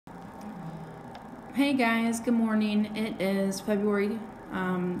Hey guys, good morning. It is Thursday,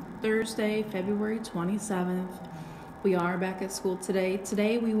 February 27th. We are back at school today.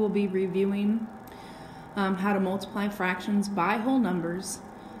 Today we will be reviewing how to multiply fractions by whole numbers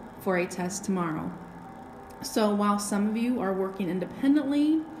for a test tomorrow. So while some of you are working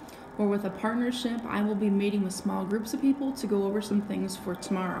independently or with a partnership, I will be meeting with small groups of people to go over some things for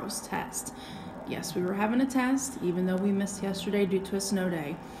tomorrow's test. Yes, we were having a test, even though we missed yesterday due to a snow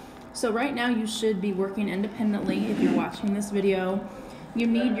day. So right now you should be working independently if you're watching this video. You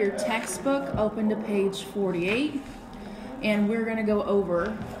need your textbook open to page 48, and we're going to go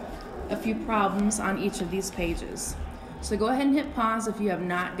over a few problems on each of these pages. So go ahead and hit pause if you have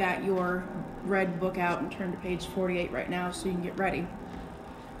not got your red book out and turn to page 48 right now so you can get ready.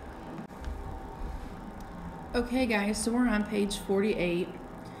 Okay guys, so we're on page 48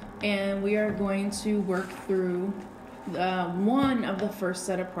 and we are going to work through one of the first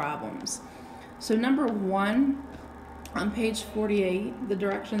set of problems. So number one on page 48, the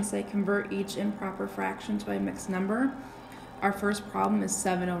directions say convert each improper fraction to a mixed number. Our first problem is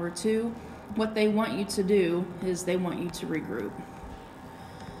 7/2. What they want you to do is they want you to regroup.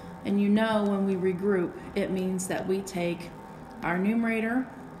 And you know when we regroup, it means that we take our numerator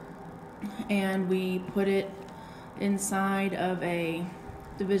and we put it inside of a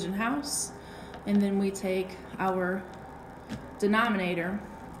division house, and then we take our denominator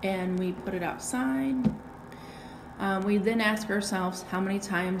and we put it outside. We then ask ourselves, how many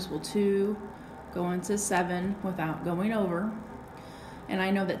times will 2 go into 7 without going over? And I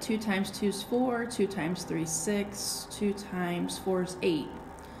know that 2 times 2 is 4, 2 times 3 is 6, 2 times 4 is 8.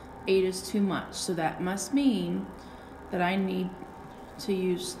 8 is too much, so that must mean that I need to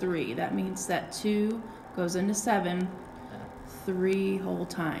use 3. That means that 2 goes into 7 3 whole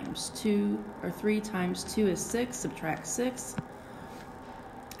times. 3 times 2 is 6, subtract 6.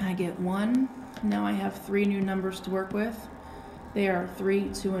 I get 1. Now I have 3 new numbers to work with. They are 3,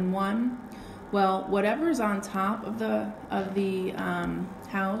 2, and 1. Well, whatever's on top of the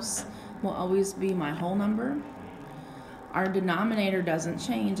house will always be my whole number. Our denominator doesn't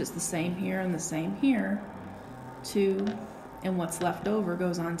change. It's the same here and the same here. 2, and what's left over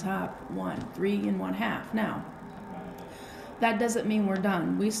goes on top. 1, 3 and 1/2. Now, that doesn't mean we're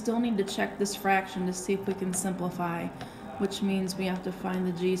done. We still need to check this fraction to see if we can simplify, which means we have to find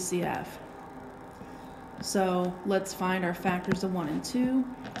the GCF. So let's find our factors of 1 and 2.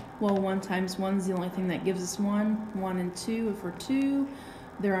 Well, 1 times 1 is the only thing that gives us 1. 1 and 2, if we're 2,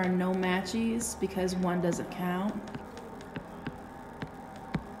 there are no matches because 1 doesn't count.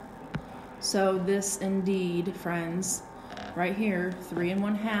 So this indeed, friends, right here, 3 and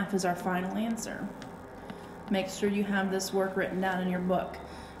 1/2 is our final answer. Make sure you have this work written down in your book.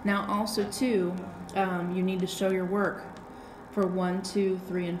 Now also too, you need to show your work for 1, 2,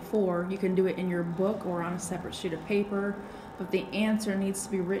 3, and 4. You can do it in your book or on a separate sheet of paper, but the answer needs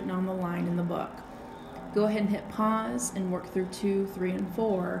to be written on the line in the book. Go ahead and hit pause and work through 2, 3, and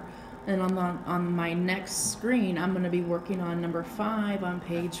 4. And on my next screen, I'm going to be working on number 5 on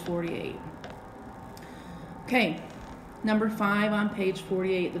page 48. Okay. Number 5 on page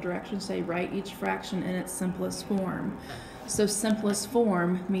 48, the directions say write each fraction in its simplest form. So simplest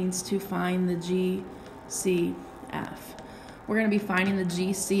form means to find the GCF. We're going to be finding the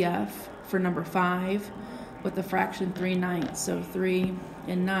GCF for number 5 with the fraction 3/9. So 3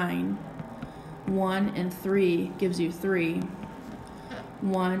 and 9. 1 and 3 gives you 3.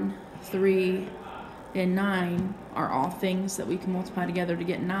 1, 3, and 9 are all things that we can multiply together to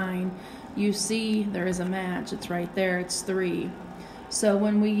get 9. You see there is a match. It's right there. It's 3. So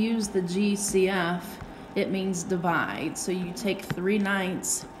when we use the GCF, it means divide. So you take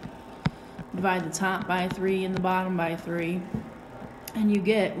 3/9, divide the top by 3 and the bottom by 3, and you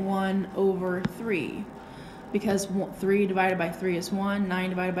get 1/3. Because 3 divided by 3 is 1,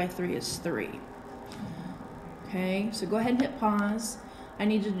 9 divided by 3 is 3. Okay, so go ahead and hit pause. I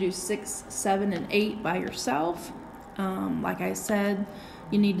need you to do 6, 7, and 8 by yourself. Like I said,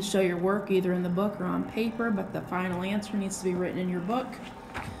 you need to show your work either in the book or on paper, but the final answer needs to be written in your book.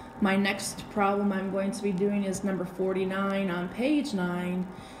 My next problem I'm going to be doing is number 49 on page 9.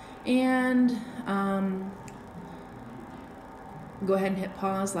 And go ahead and hit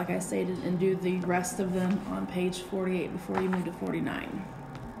pause, like I stated, and do the rest of them on page 48 before you move to 49.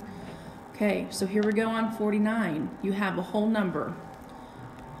 Okay, so here we go on 49. You have a whole number.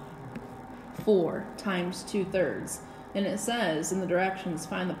 4 times 2/3. And it says in the directions,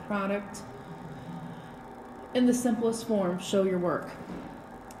 find the product in the simplest form, show your work.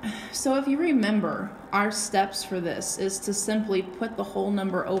 So if you remember, our steps for this is to simply put the whole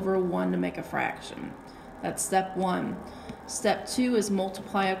number over 1 to make a fraction. That's step 1. Step 2 is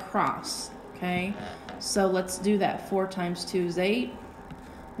multiply across. Okay, so let's do that. 4 times 2 is 8.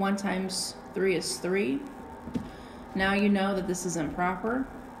 1 times 3 is 3. Now you know that this is improper,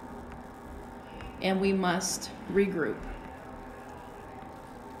 and we must regroup.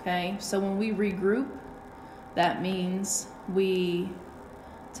 Okay, so when we regroup, that means we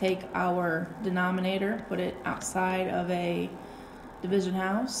take our denominator, put it outside of a division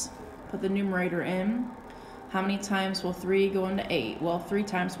house, put the numerator in. How many times will 3 go into 8? Well, 3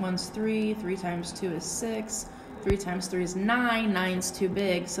 times 1 is 3, 3 times 2 is 6, 3 times 3 is 9, 9's too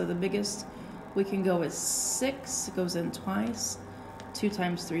big, so the biggest we can go is 6, it goes in twice. 2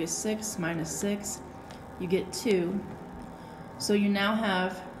 times 3 is 6, minus 6, you get 2. So you now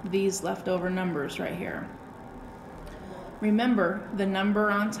have these leftover numbers right here. Remember, the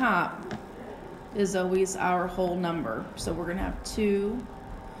number on top is always our whole number. So we're going to have 2.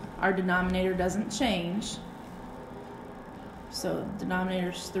 Our denominator doesn't change. So denominator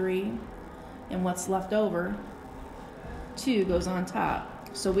is 3. And what's left over, 2 goes on top.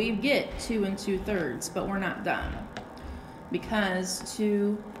 So we get 2 2/3, but we're not done. Because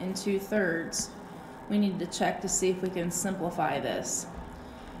 2 2/3, we need to check to see if we can simplify this.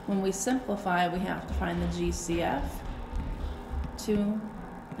 When we simplify, we have to find the GCF. 2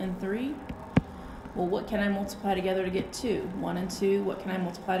 and 3. Well, what can I multiply together to get 2? 1 and 2. What can I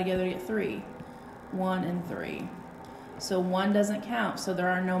multiply together to get 3? 1 and 3. So 1 doesn't count, so there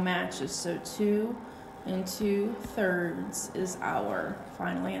are no matches. So 2 2/3 is our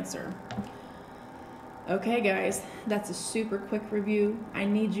final answer. Okay, guys, that's a super quick review. I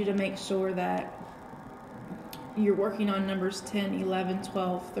need you to make sure that you're working on numbers 10, 11,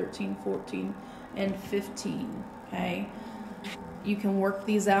 12, 13, 14, and 15, okay? You can work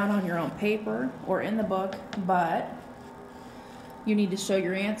these out on your own paper or in the book, but you need to show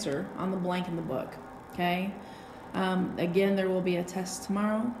your answer on the blank in the book, okay? Again, there will be a test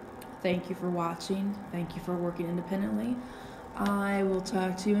tomorrow. Thank you for watching. Thank you for working independently. I will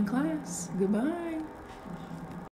talk to you in class. Goodbye.